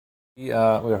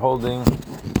We're holding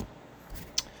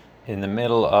in the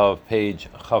middle of page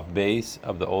Chav Beis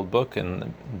of the old book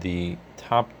and the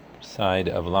top side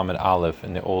of Lamed Aleph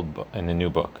in the old book, in the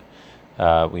new book.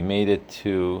 We made it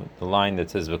to the line that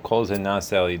says V'kol ze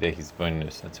na'aseh al yidei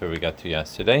hisbonenus. That's where we got to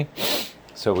yesterday.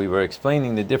 So we were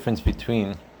explaining the difference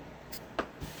between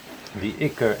the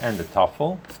Iker and the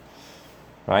Tafel,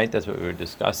 right? That's what we were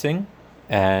discussing,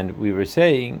 and we were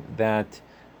saying that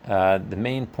the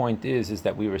main point is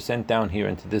that we were sent down here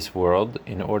into this world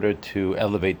in order to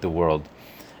elevate the world,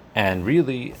 and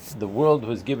really the world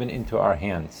was given into our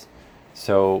hands.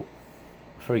 So,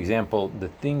 for example, the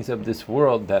things of this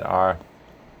world that are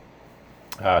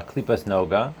klipas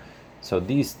noga, so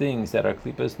these things that are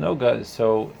klipas noga,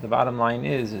 so the bottom line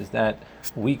is that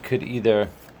we could either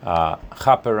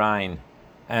chaperain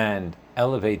and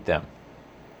elevate them,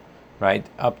 right,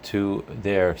 up to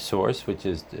their source, which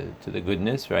is to the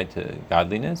goodness, right, to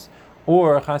godliness,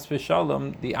 or chas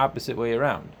v'shalom, the opposite way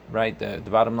around, right? The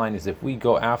bottom line is if we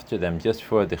go after them just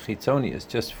for the chitzonius,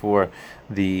 just for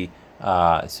the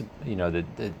to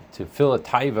fill a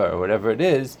taiva or whatever it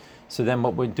is, so then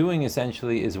what we're doing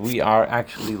essentially is we are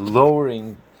actually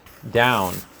lowering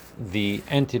down the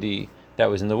entity that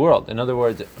was in the world. In other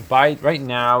words, right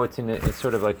now it's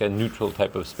sort of like a neutral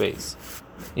type of space.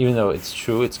 Even though it's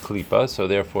true, it's klipa, so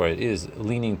therefore it is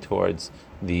leaning towards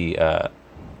the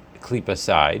klipa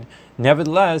side.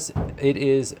 Nevertheless, it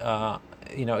is,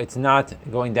 it's not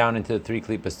going down into the three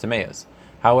klipas tameas.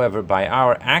 However, by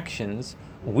our actions,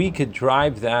 we could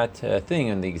drive that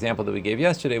thing, and the example that we gave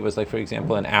yesterday was like, for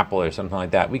example, an apple or something like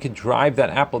that. We could drive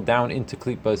that apple down into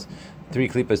klipas, three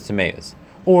klipas tameas.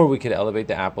 Or we could elevate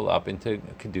the apple up into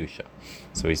kedusha.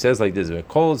 So he says like this: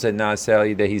 "Kol ze na'aseh al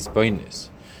yidei hisbonenus."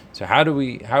 So how are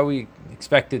we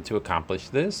expected to accomplish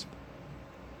this?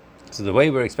 So the way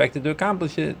we're expected to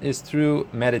accomplish it is through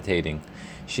meditating.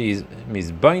 She's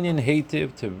mizbainin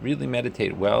heitiv, to really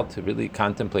meditate well, to really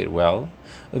contemplate well.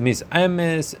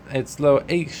 Mizames etzlo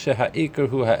eich sheha'iker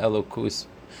hu ha'elokus,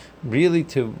 really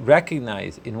to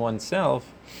recognize in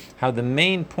oneself how the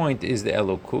main point is the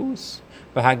elokus.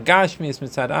 V'hagashmius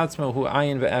mitzad atzmo hu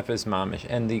ayin ve'efes mamish,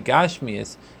 and the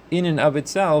gashmius in and of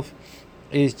itself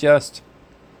is just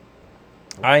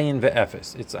ayin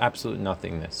ve'efes. It's absolute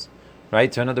nothingness,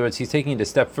 right? So in other words, he's taking it a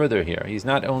step further here. He's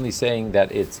not only saying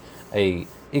that it's a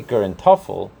ikar and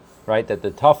tafel, right? That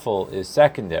the tafel is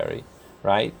secondary,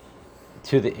 right,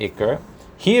 to the ikar.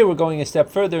 Here we're going a step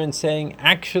further and saying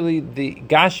actually the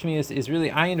gashmius is really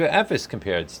ayin ve'efes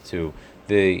compared to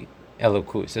the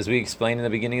elokus, as we explained in the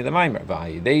beginning of the Maimer.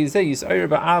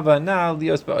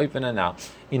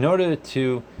 In order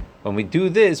to, when we do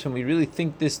this, when we really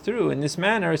think this through in this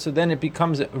manner, so then it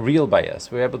becomes real by us.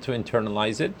 We're able to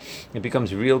internalize it. It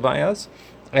becomes real by us,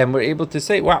 and we're able to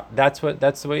say, "Wow, that's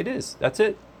the way it is. That's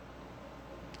it."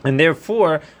 And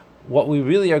therefore, what we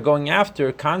really are going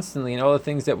after constantly, and all the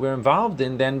things that we're involved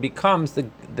in, then becomes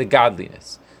the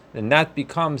godliness. And that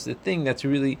becomes the thing that's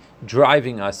really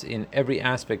driving us in every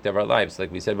aspect of our lives, like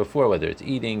we said before, whether it's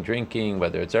eating, drinking,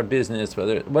 whether it's our business,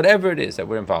 whatever it is that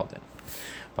we're involved in.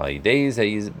 Not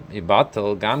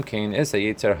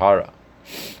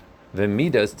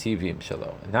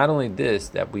only this,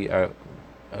 that we are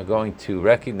going to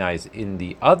recognize in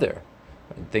the other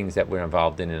things that we're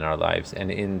involved in our lives, and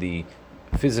in the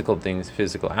physical things,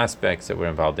 physical aspects that we're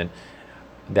involved in,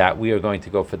 that we are going to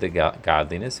go for the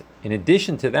godliness. In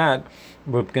addition to that,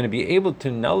 we're going to be able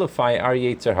to nullify our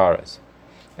Yetzer Haras.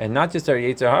 And not just our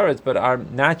Yetzer Haras, but our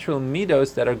natural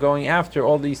midos that are going after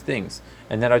all these things,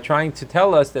 and that are trying to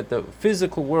tell us that the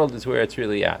physical world is where it's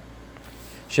really at.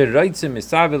 Right?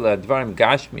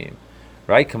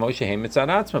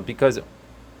 Because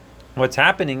what's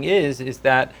happening is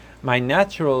that my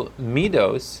natural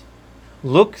midos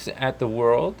looks at the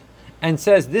world and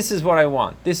says, this is what I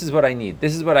want, this is what I need,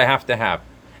 this is what I have to have.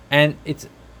 And it's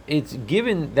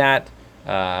given that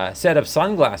set of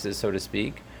sunglasses, so to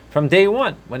speak, from day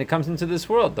one when it comes into this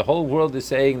world. The whole world is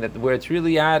saying that where it's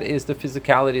really at is the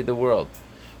physicality of the world,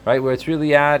 right? Where it's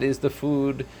really at is the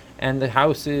food and the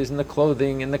houses and the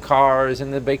clothing and the cars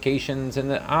and the vacations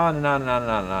and the on and on and on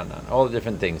and on and on, and on, all the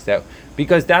different things,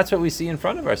 because that's what we see in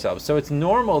front of ourselves. So it's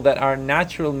normal that our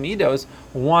natural midos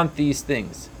want these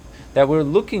things, that we're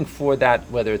looking for, that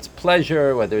whether it's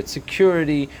pleasure, whether it's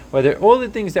security, whether all the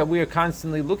things that we are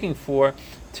constantly looking for,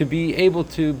 to be able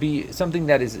to be something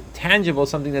that is tangible,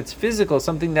 something that's physical,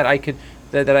 something that I could,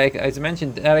 that I, as I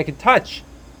mentioned, that I could touch,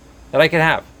 that I could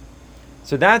have.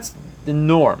 So that's the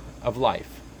norm of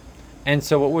life. And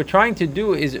so what we're trying to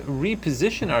do is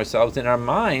reposition ourselves in our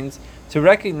minds to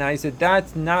recognize that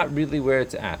that's not really where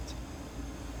it's at.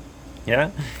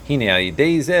 Yeah?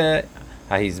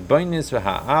 ha'hizboinus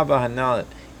v'ha'ava hanal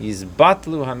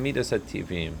yizbatlu hamidos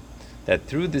hativim. That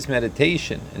through this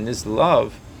meditation and this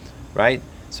love, right?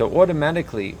 So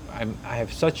automatically, I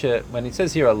have such a, when it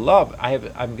says here a love,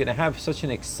 I'm going to have such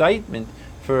an excitement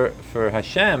for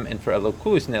Hashem and for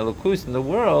Elokus and Elokus in the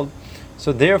world.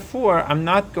 So therefore, I'm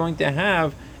not going to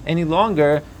have any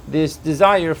longer this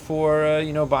desire for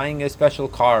buying a special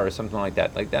car or something like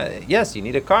that. Like that, yes, you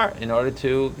need a car in order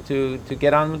to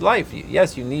get on with life.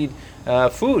 Yes, you need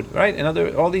food, right, and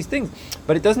all these things.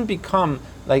 But it doesn't become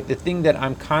like the thing that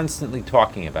I'm constantly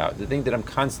talking about, the thing that I'm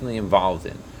constantly involved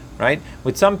in. Right?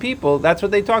 With some people, that's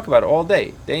what they talk about all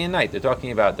day and night. They're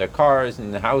talking about their cars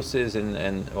and the houses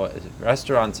and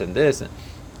restaurants and this. And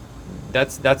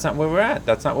that's not where we're at.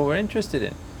 That's not what we're interested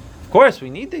in. Of course,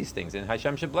 we need these things, and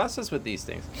Hashem should bless us with these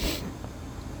things.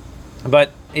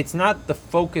 But it's not the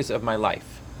focus of my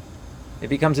life. It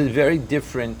becomes a very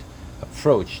different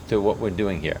approach to what we're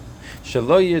doing here. Because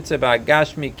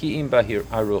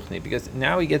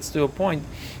now he gets to a point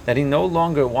that he no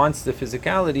longer wants the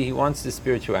physicality, he wants the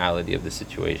spirituality of the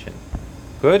situation.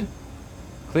 Good?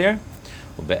 Clear?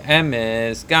 And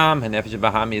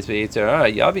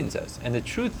the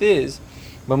truth is,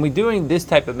 when we're doing this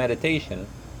type of meditation,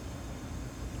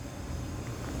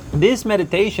 this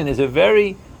meditation is a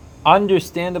very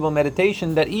understandable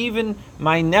meditation that even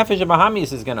my nefesh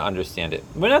bahamis is going to understand it.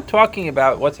 We're not talking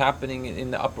about what's happening in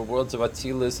the upper worlds of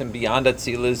Atzilus and beyond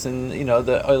Atzilus and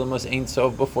the Oilamos Ein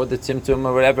Sof before the Tzimtzum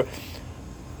or whatever.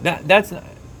 That's not,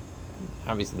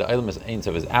 obviously the Oilamos Ein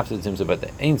Sof is after the Tzimtzum, but the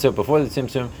Ein Sof before the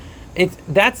Tzimtzum,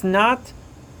 that's not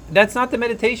the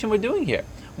meditation we're doing here.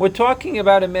 We're talking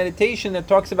about a meditation that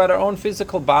talks about our own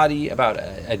physical body, about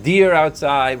a deer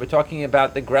outside. We're talking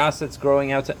about the grass that's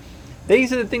growing outside.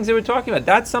 These are the things that we're talking about.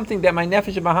 That's something that my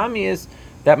nefesh bahami is,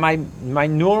 that my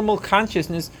normal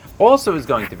consciousness also is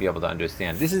going to be able to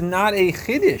understand. This is not a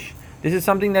chiddush. This is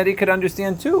something that it could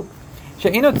understand too.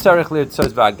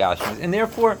 And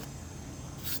therefore,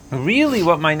 really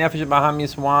what my nefesh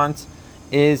bahami wants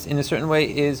is, in a certain way,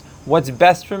 is what's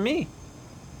best for me.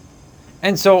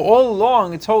 And so all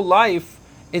along, its whole life,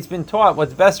 it's been taught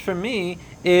what's best for me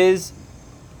is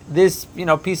this,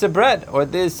 piece of bread, or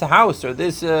this house, or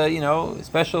this,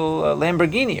 special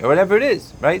Lamborghini, or whatever it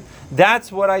is, right?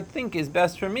 That's what I think is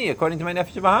best for me, according to my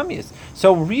nefesh bahamias.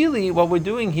 So really, what we're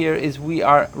doing here is we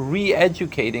are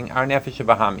re-educating our nefesh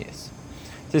bahamias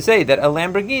to say that a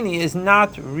Lamborghini is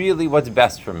not really what's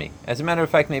best for me. As a matter of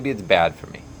fact, maybe it's bad for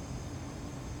me,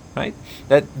 right?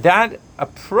 That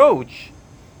approach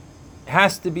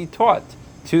has to be taught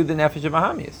to the nefesh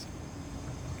bahamias.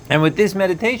 And with this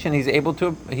meditation, he's able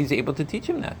to teach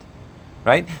him that,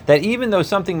 right? That even though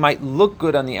something might look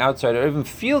good on the outside or even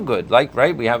feel good, like,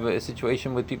 right, we have a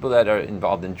situation with people that are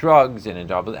involved in drugs and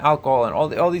involved with alcohol and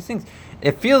all these things.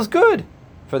 It feels good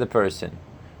for the person,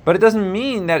 but it doesn't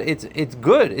mean that it's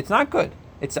good. It's not good.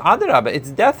 It's adrabah. It's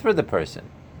death for the person,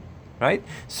 right?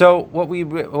 So what we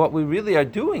really are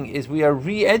doing is we are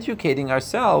re-educating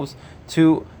ourselves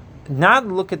to not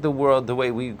look at the world the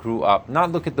way we grew up,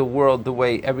 not look at the world the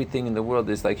way everything in the world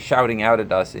is like shouting out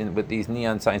at us with these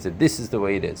neon signs that this is the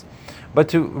way it is, but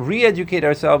to re-educate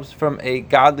ourselves from a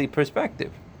godly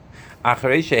perspective.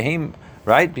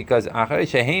 Right? Because at the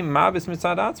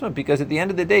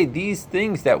end of the day, these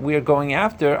things that we are going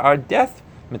after are death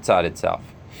mitzad itself.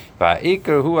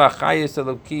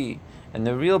 And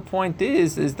the real point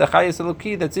is the chayes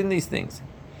eloki that's in these things.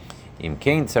 With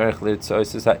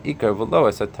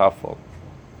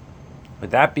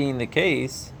that being the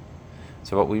case,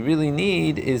 so what we really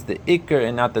need is the ikr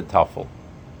and not the tafel.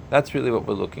 That's really what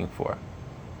we're looking for.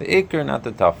 The ikr, not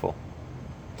the tafel.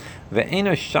 And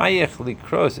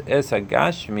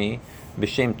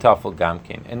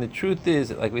the truth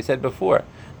is, like we said before,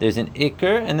 there's an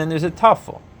ikr and then there's a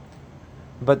tafel.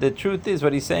 But the truth is,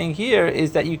 what he's saying here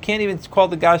is that you can't even call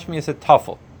the gashmi as a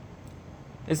tafel.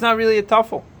 It's not really a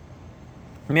tafel.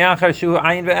 Because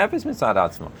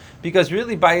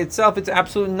really by itself it's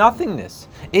absolute nothingness.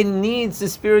 It needs the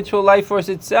spiritual life force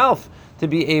itself to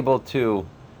be able to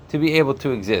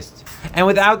exist. And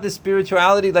without the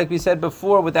spirituality, like we said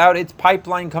before, without its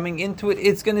pipeline coming into it,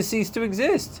 it's going to cease to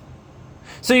exist.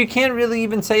 So you can't really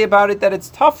even say about it that it's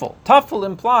tafel. Tafel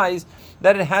implies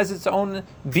that it has its own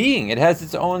being, it has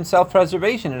its own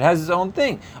self-preservation, it has its own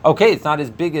thing. Okay, it's not as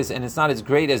big as and it's not as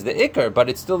great as the ikr, but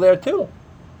it's still there too.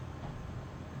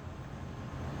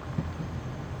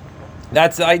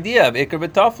 That's the idea of ikr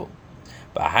v'tafel.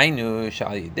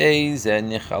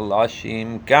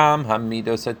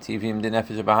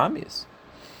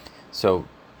 So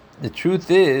the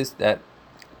truth is that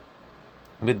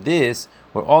with this,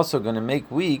 we're also going to make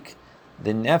weak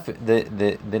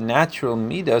the natural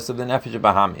midas of the nefesh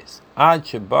bahamis. Ad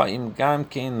shebaim gam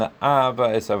kein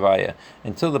la'ava es havaya,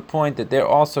 until the point that they're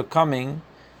also coming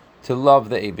to love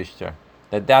the Eibishter.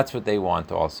 That's what they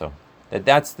want also.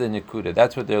 That's the nikuda.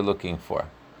 That's what they're looking for,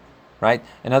 right?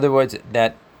 In other words,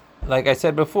 that, like I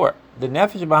said before, the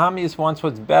nefesh bahamis wants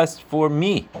what's best for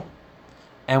me.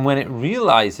 And when it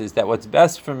realizes that what's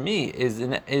best for me is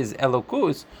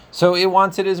Elokus, so it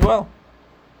wants it as well.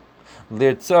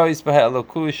 It wants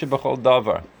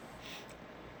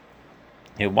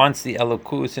the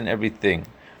Elokus in everything.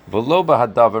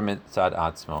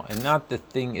 And not the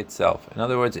thing itself. In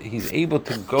other words, he's able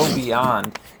to go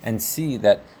beyond and see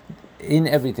that in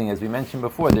everything, as we mentioned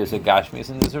before, there's a Gashmias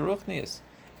and there's a Ruchnias.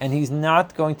 And he's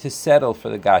not going to settle for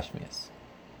the Gashmias.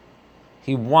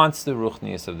 He wants the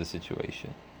ruchnius of the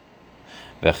situation.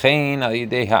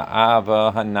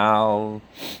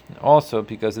 Also,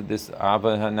 because of this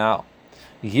ava hanal,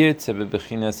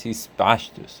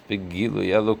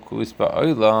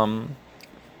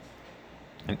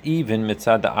 and even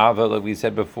mitzad the ava, like we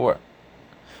said before,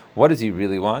 what does he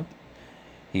really want?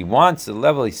 He wants the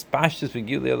level he's spashtus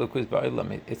v'gilu elokus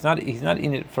ba'olam. It's not. He's not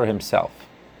in it for himself.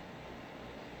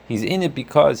 He's in it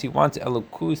because he wants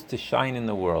elokus to shine in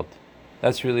the world.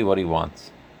 That's really what he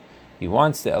wants. He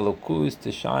wants the Elokus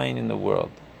to shine in the world.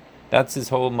 That's his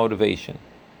whole motivation.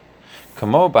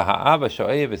 Just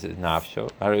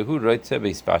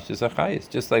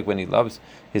like when he loves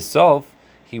his self,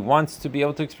 he wants to be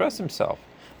able to express himself.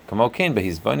 So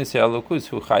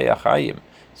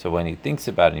when he thinks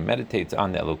about it, he meditates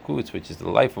on the Elokus, which is the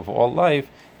life of all life,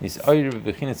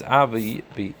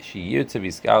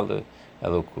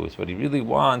 Elokus. What he really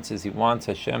wants is he wants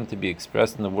Hashem to be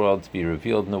expressed in the world, to be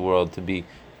revealed in the world, to be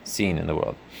seen in the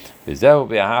world. So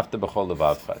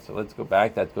let's go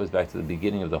back. That goes back to the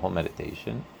beginning of the whole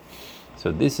meditation.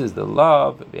 So this is the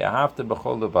love,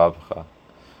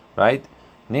 right?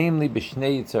 Namely,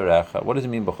 b'shnei yitzarecha. What does it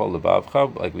mean, b'chol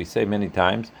lebavcha? Like we say many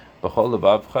times, b'chol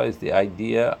lebavcha is the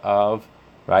idea of,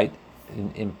 right,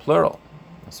 in plural.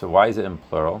 So why is it in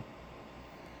plural?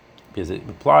 Because it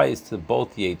applies to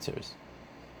both yitzers.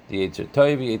 The Yetzer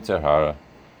Tov, Yetzer Hara,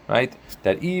 right?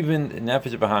 That even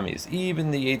Nefesh Bahamis,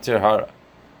 even the Yetzer Hara,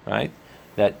 right?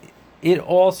 That it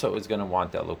also is going to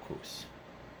want Elokus.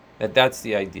 That's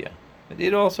the idea. That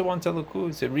it also wants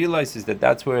Elokus. It realizes that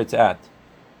that's where it's at.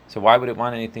 So why would it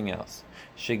want anything else?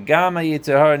 Shegama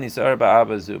Yetzer Hara Nisar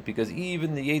Ba'abazu, because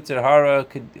even the Yetzer Hara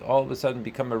could all of a sudden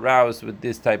become aroused with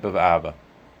this type of Ava.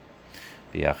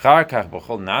 V'achar kach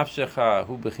b'chol nafshecha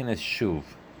hu b'chinas shuv.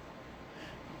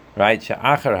 Right?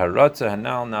 She'achar harotza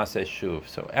hanal nase shuv.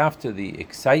 So after the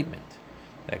excitement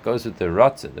that goes with the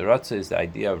rotza is the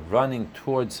idea of running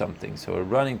towards something. So we're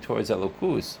running towards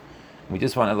Elokus. We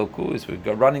just want Elokus.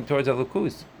 We're running towards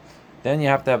Elokus. Then you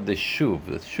have to have the shuv.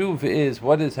 The shuv is,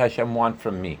 what does Hashem want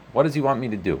from me? What does He want me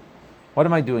to do? What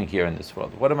am I doing here in this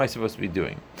world? What am I supposed to be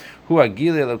doing? Hu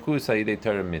agil Elokus ha'idei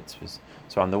Torah mitzvahs.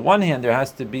 So on the one hand, there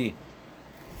has to be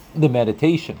the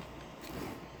meditation,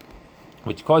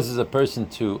 which causes a person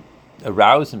to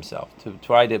arouse himself, to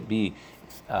try to be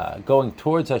going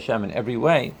towards Hashem in every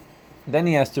way. Then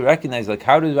he has to recognize, like,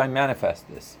 how do I manifest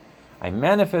this? I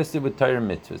manifest it with Torah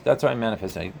mitzvahs. That's how I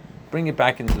manifest it. I bring it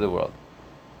back into the world.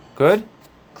 Good?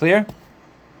 Clear?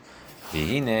 So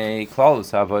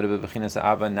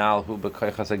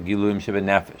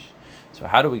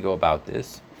how do we go about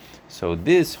this? So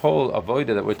this whole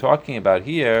avodah that we're talking about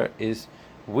here is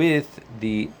with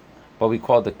the what we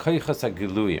call the koichas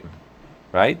hagiluyim,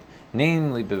 right?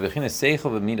 Namely, bevechinas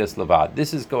seichel v'midas levad.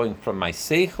 This is going from my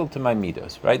seichel to my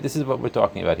midos, right? This is what we're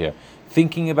talking about here.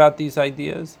 Thinking about these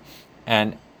ideas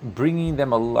and bringing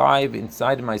them alive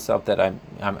inside of myself, that I'm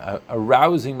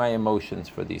arousing my emotions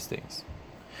for these things.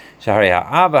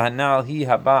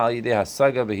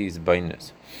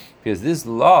 Because this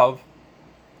love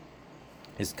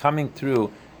is coming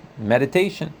through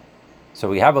meditation. So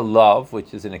we have a love,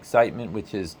 which is an excitement,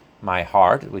 which is my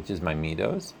heart, which is my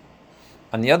midos.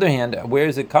 On the other hand, where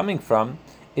is it coming from?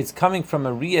 It's coming from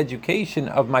a re-education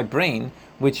of my brain,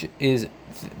 which is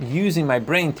using my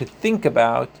brain to think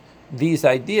about these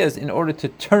ideas in order to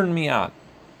turn me on.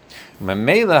 So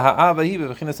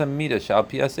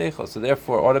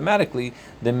therefore, automatically,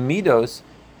 the midos,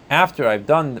 after I've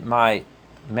done my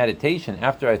meditation,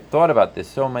 after I've thought about this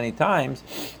so many times,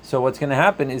 so what's going to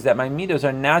happen is that my midos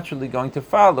are naturally going to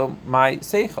follow my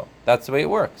seichel. That's the way it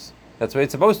works. That's the way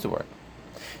it's supposed to work.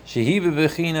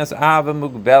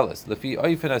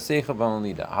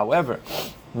 However,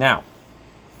 now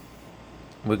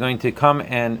we're going to come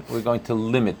and we're going to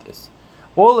limit this.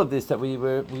 All of this that we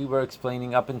were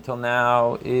explaining up until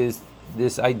now is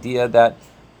this idea that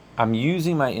I'm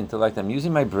using my intellect, I'm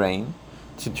using my brain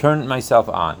to turn myself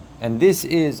on. And this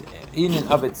is, in and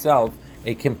of itself,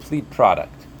 a complete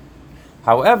product.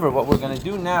 However, what we're going to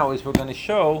do now is we're going to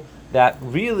show that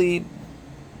really,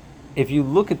 if you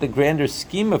look at the grander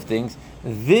scheme of things,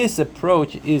 this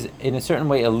approach is, in a certain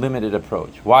way, a limited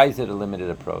approach. Why is it a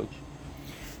limited approach?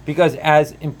 Because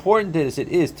as important as it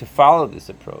is to follow this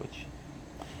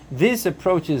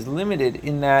approach is limited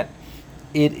in that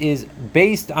it is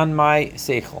based on my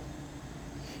seichel.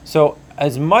 So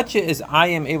as much as I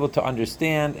am able to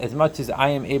understand, as much as I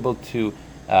am able to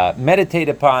meditate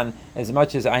upon, as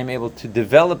much as I am able to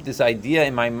develop this idea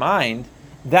in my mind,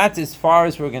 that's as far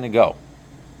as we're going to go.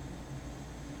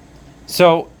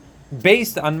 So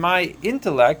based on my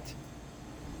intellect,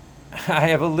 I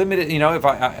have a limited, if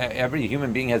every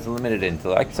human being has a limited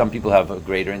intellect. Some people have a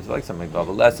greater intellect, some people have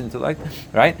a less intellect,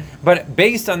 right? But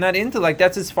based on that intellect,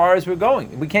 that's as far as we're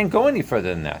going. We can't go any further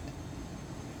than that.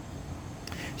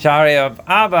 It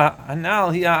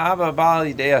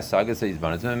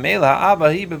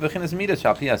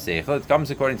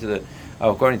comes according to the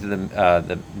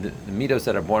midos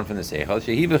that are born from the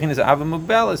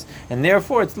seichel, and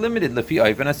therefore it's limited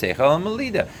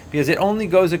because it only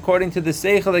goes according to the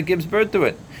seichel that gives birth to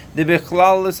it.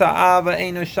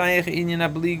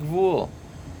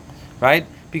 Right?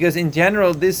 Because in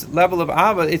general, this level of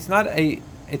ava, it's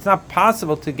not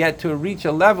possible to get to reach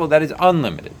a level that is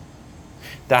unlimited.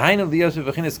 So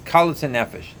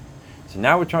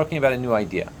now we're talking about a new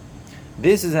idea.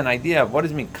 This is an idea of what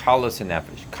does it mean, kalos and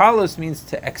nefesh. Kalos means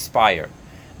to expire,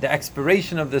 the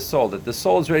expiration of the soul, that the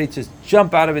soul is ready to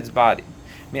jump out of its body.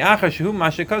 But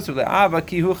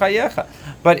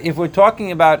if we're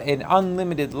talking about an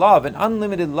unlimited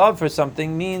love for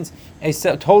something means a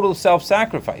total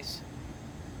self-sacrifice,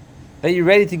 that you're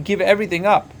ready to give everything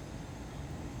up.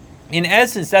 In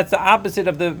essence, that's the opposite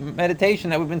of the meditation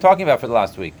that we've been talking about for the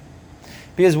last week.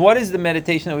 Because what is the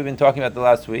meditation that we've been talking about the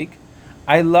last week?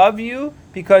 I love you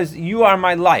because you are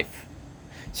my life.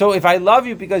 So if I love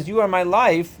you because you are my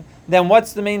life, then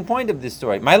what's the main point of this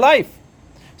story? My life.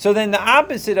 So then the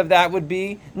opposite of that would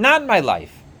be not my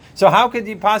life. So how could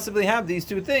you possibly have these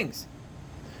two things?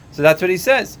 So that's what he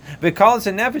says. The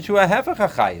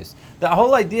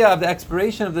whole idea of the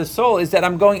expiration of the soul is that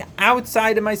I'm going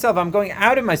outside of myself. I'm going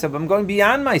out of myself. I'm going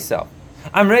beyond myself.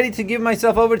 I'm ready to give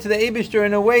myself over to the Eibishter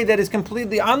in a way that is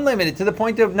completely unlimited, to the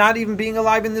point of not even being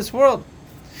alive in this world.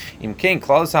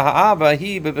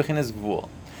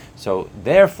 So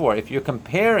therefore, if you're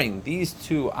comparing these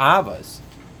two avas,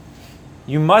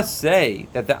 you must say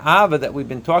that the ava that we've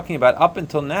been talking about up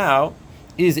until now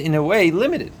is in a way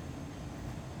limited.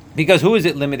 Because who is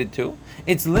it limited to?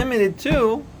 It's limited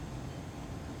to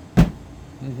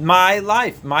my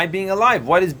life, my being alive.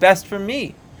 What is best for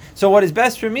me? So what is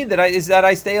best for me is that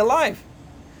I stay alive.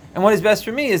 And what is best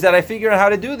for me is that I figure out how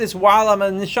to do this while I'm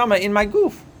a neshama in my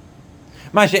goof.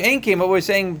 Masha Enkim, what we're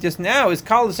saying just now is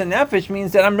kalos and nefesh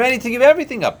means that I'm ready to give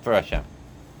everything up for Hashem.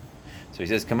 So he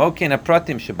says, Kamokin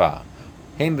apratim shaba,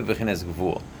 heim bebechinas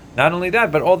gvul. Not only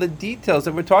that, but all the details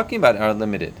that we're talking about are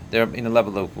limited. They're in a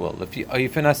level of will.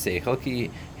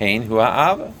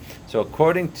 So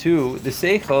according to the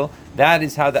seichel, that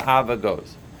is how the ava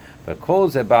goes.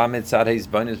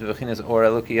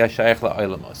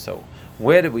 So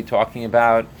where are we talking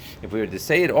about? If we were to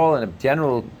say it all in a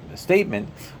general statement,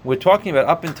 we're talking about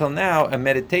up until now a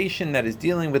meditation that is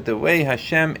dealing with the way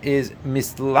Hashem is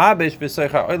mislabish,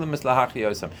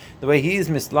 the way He is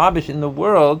mislabish in the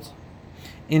world,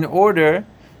 in order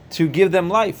to give them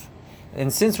life.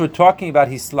 And since we're talking about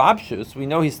hislabshus, we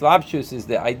know hislabshus is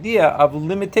the idea of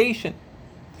limitation.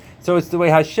 So it's the way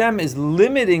Hashem is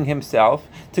limiting Himself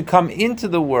to come into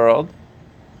the world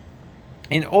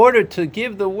in order to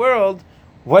give the world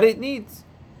what it needs.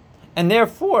 And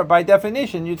therefore, by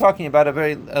definition, you're talking about a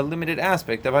very limited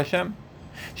aspect of Hashem.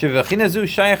 Because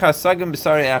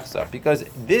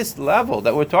this level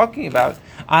that we're talking about,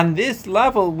 on this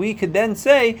level we could then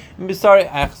say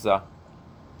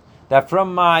that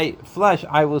from my flesh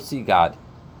I will see God.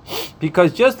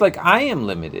 Because just like I am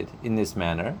limited in this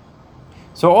manner,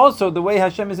 so also the way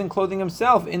Hashem is enclothing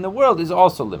Himself in the world is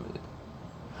also limited.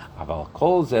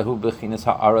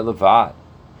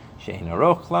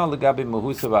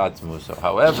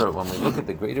 However, when we look at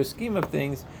the greater scheme of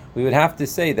things, we would have to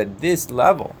say that this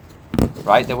level,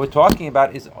 right, that we're talking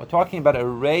about is talking about a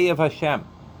ray of Hashem,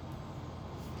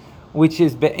 which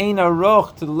is be'ein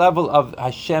aroch to the level of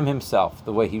Hashem Himself,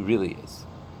 the way He really is.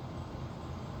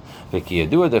 Because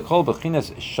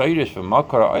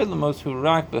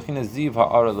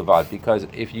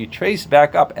if you trace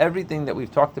back up everything that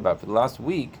we've talked about for the last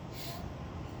week,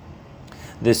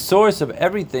 The source of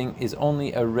everything is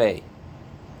only a ray.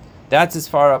 That's as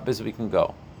far up as we can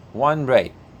go. One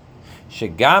ray.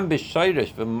 Shegam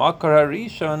b'shayrish v'makar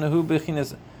harishon hu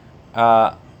b'chinas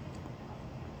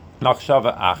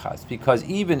machshava achas. Because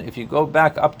even if you go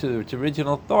back up to the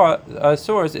original thought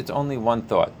source, it's only one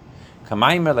thought.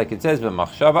 Kamaimer, like it says,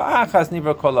 v'machshava achas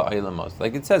nivra kol ha'olamos.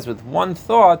 Like it says, with one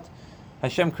thought,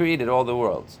 Hashem created all the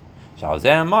worlds. Because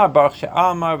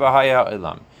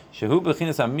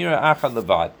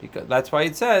that's why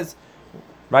it says,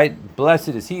 right, blessed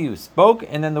is he who spoke,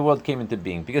 and then the world came into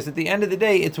being. Because at the end of the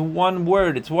day, it's one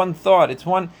word, it's one thought, it's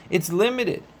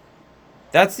limited.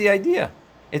 That's the idea.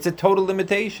 It's a total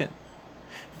limitation.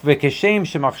 And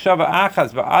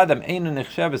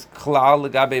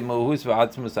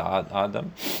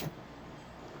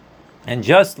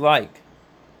just like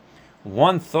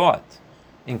one thought,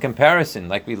 in comparison,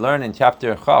 like we learn in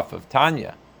chapter Chaf of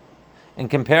Tanya, in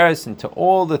comparison to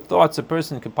all the thoughts a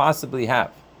person could possibly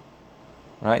have,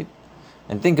 right?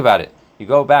 And think about it. You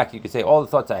go back, you could say all the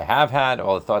thoughts I have had,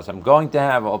 all the thoughts I'm going to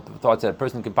have, all the thoughts that a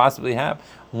person could possibly have.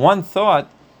 One thought,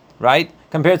 right,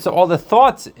 compared to all the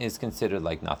thoughts is considered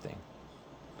like nothing.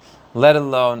 Let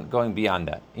alone going beyond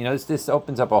that. This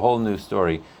opens up a whole new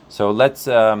story. So let's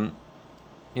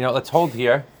hold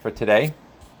here for today.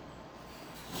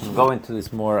 We'll go into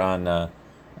this more on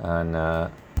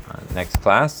next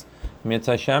class,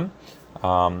 Mitzvah Hashem.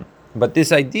 But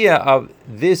this idea of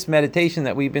this meditation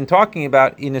that we've been talking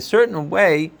about, in a certain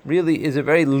way, really is a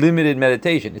very limited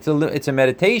meditation. It's a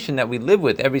meditation that we live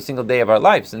with every single day of our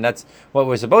lives, and that's what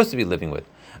we're supposed to be living with.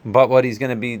 But what he's going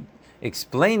to be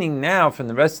explaining now for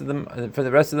the rest of the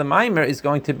Maimer is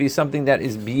going to be something that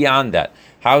is beyond that.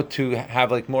 How to have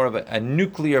like more of a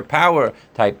nuclear power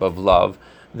type of love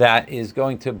that is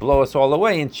going to blow us all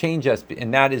away and change us,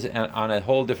 and that is on a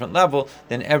whole different level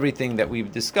than everything that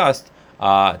we've discussed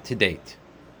to date.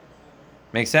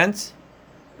 Make sense?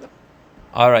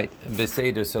 All right,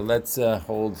 Beseder. So let's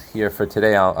hold here for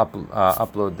today. I'll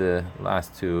upload the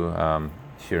last two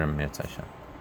Shirim Mitzvah Hashem.